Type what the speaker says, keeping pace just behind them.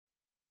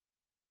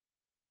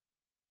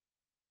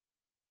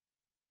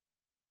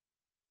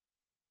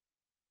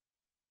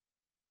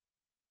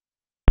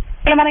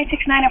Kilo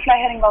 1869 and fly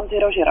heading 100.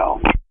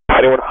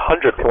 Heading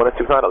 100 to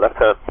 1869, left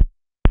hand.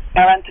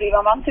 Heron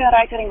 311 to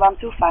right heading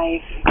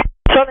 125.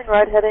 Turning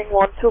right heading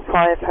 125,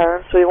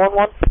 Heron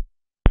 311.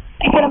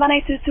 And Kilo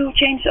 1822,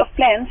 change of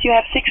plans. You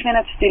have 6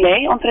 minutes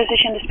delay. On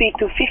transition the speed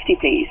to 50,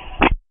 please.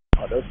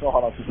 Oh, dat is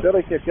nogal een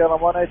verschilletje. Kilo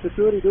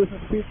 1822, reducing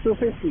speed to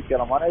 50.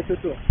 Kilo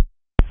 1822.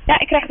 Ja,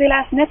 ik krijg het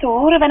helaas net te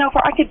horen. When over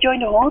RTIP join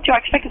the hold, your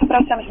expected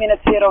approach time is minute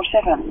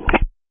 07.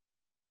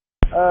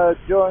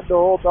 Join the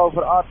hold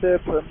over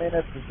RTIP,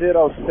 minute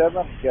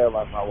 07.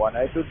 Kilo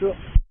 1822.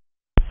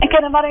 And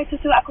Kilo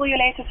 1822, I'll call you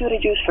later to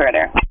reduce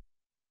further.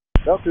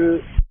 Dank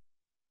u.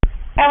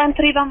 Heron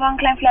 311,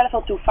 climb flight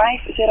level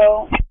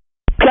 250.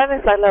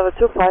 Climbing flight level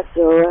 250,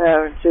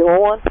 Heron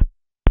 311.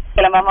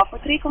 Kilo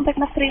 1143, contact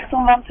Maastricht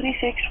on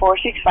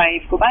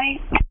 136465. Goodbye.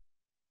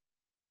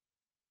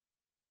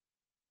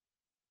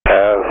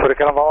 Voor de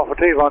Kilo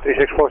 1143,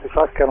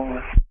 136465, Kilo.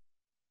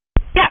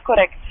 Ja,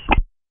 correct.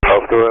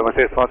 Over to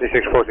Maastricht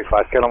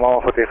 136465, Kilo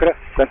 1143,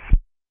 correct.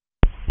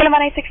 Kilo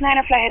 1869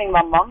 and fly heading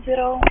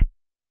 110.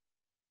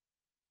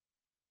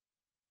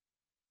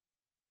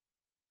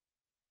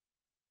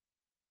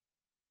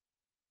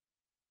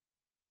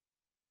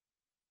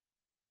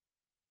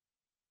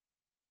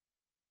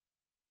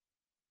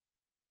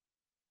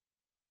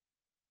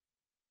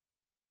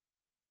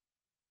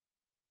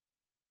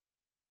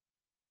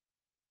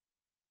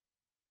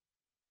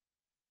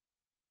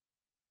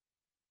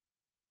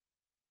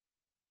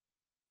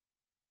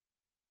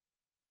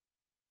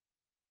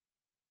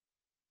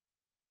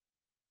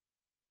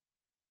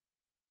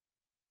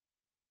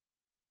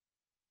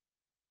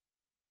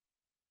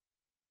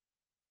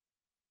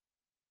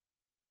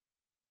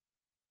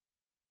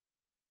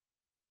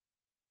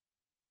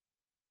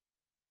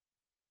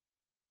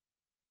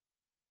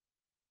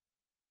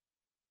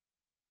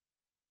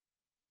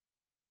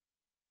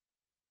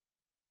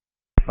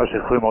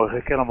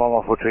 Goedemorgen, Kilo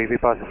 1143, we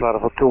passing flight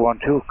level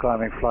 212,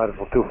 climbing flight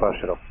level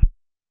 250.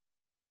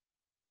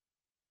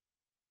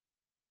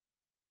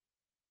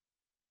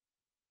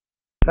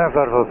 Flight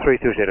level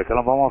 320,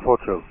 Kilo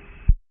 1142.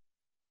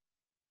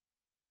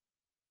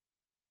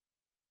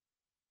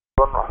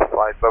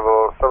 Flight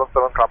level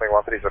 77, climbing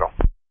 130.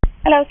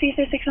 Hello,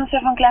 CSA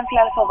 617, climb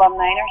flight level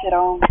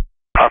 190.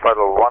 Flight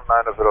level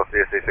 190,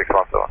 CSA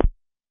 617.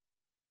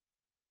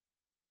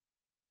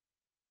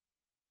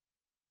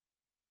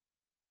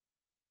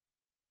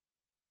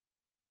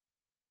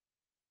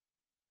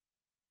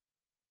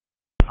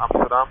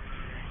 Amsterdam.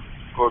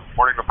 Good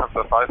morning,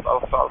 Lufthansa 5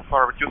 Alpha Alpha,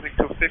 reducing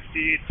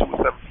 250,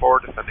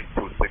 274, descending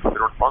 260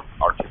 response,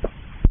 RTIP.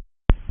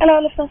 Hello,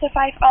 Lufthansa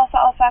 5 Alpha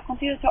Alpha,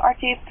 continue to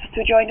RTIP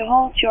to join the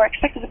hold. Your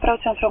expected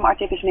approach time from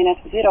RTIP is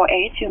minute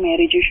 08. You may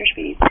reduce your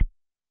speed.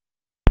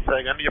 Say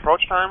again the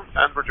approach time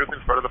and reducing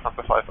further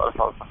Lufthansa 5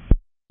 Alpha Alpha.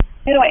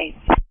 08.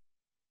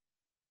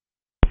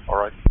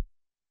 Alright.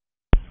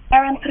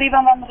 Heron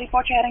 311,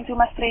 report your heading to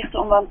Maastricht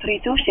on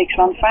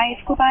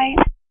 132615. Goodbye.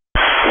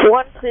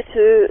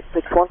 132,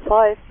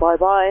 615, bye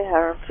bye,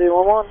 Heron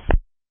 311.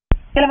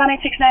 Kilo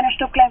 1869,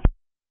 stop climb.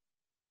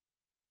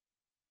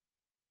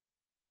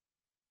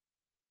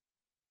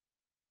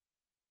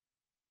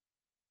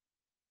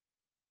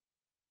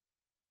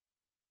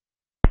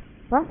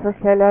 Maastricht,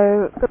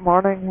 hello, good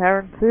morning,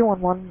 Heron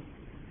 311.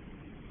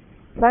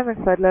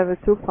 Climbing flight level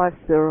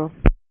 250.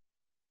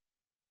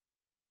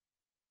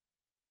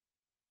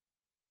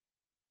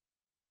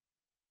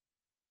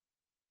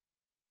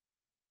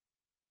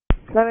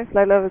 Climbing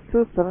flight level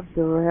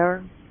 270,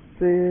 Heron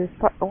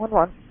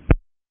 311.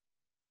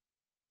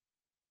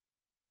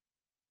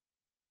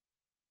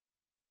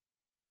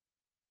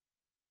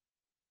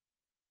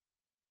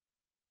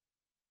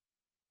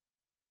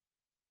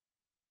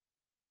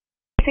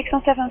 Six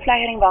on 7, fly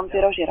heading 100.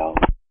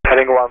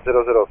 Heading 100,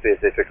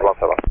 CSA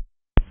 617.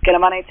 Kilo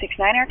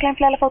 1869, climb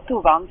flight level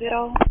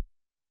 210.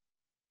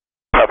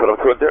 Flight level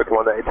 210,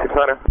 Kilo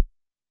 1869.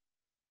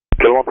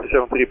 Kilo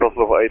 1373, pass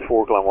level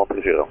 84, climb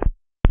 130.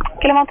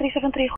 Kilo 1373.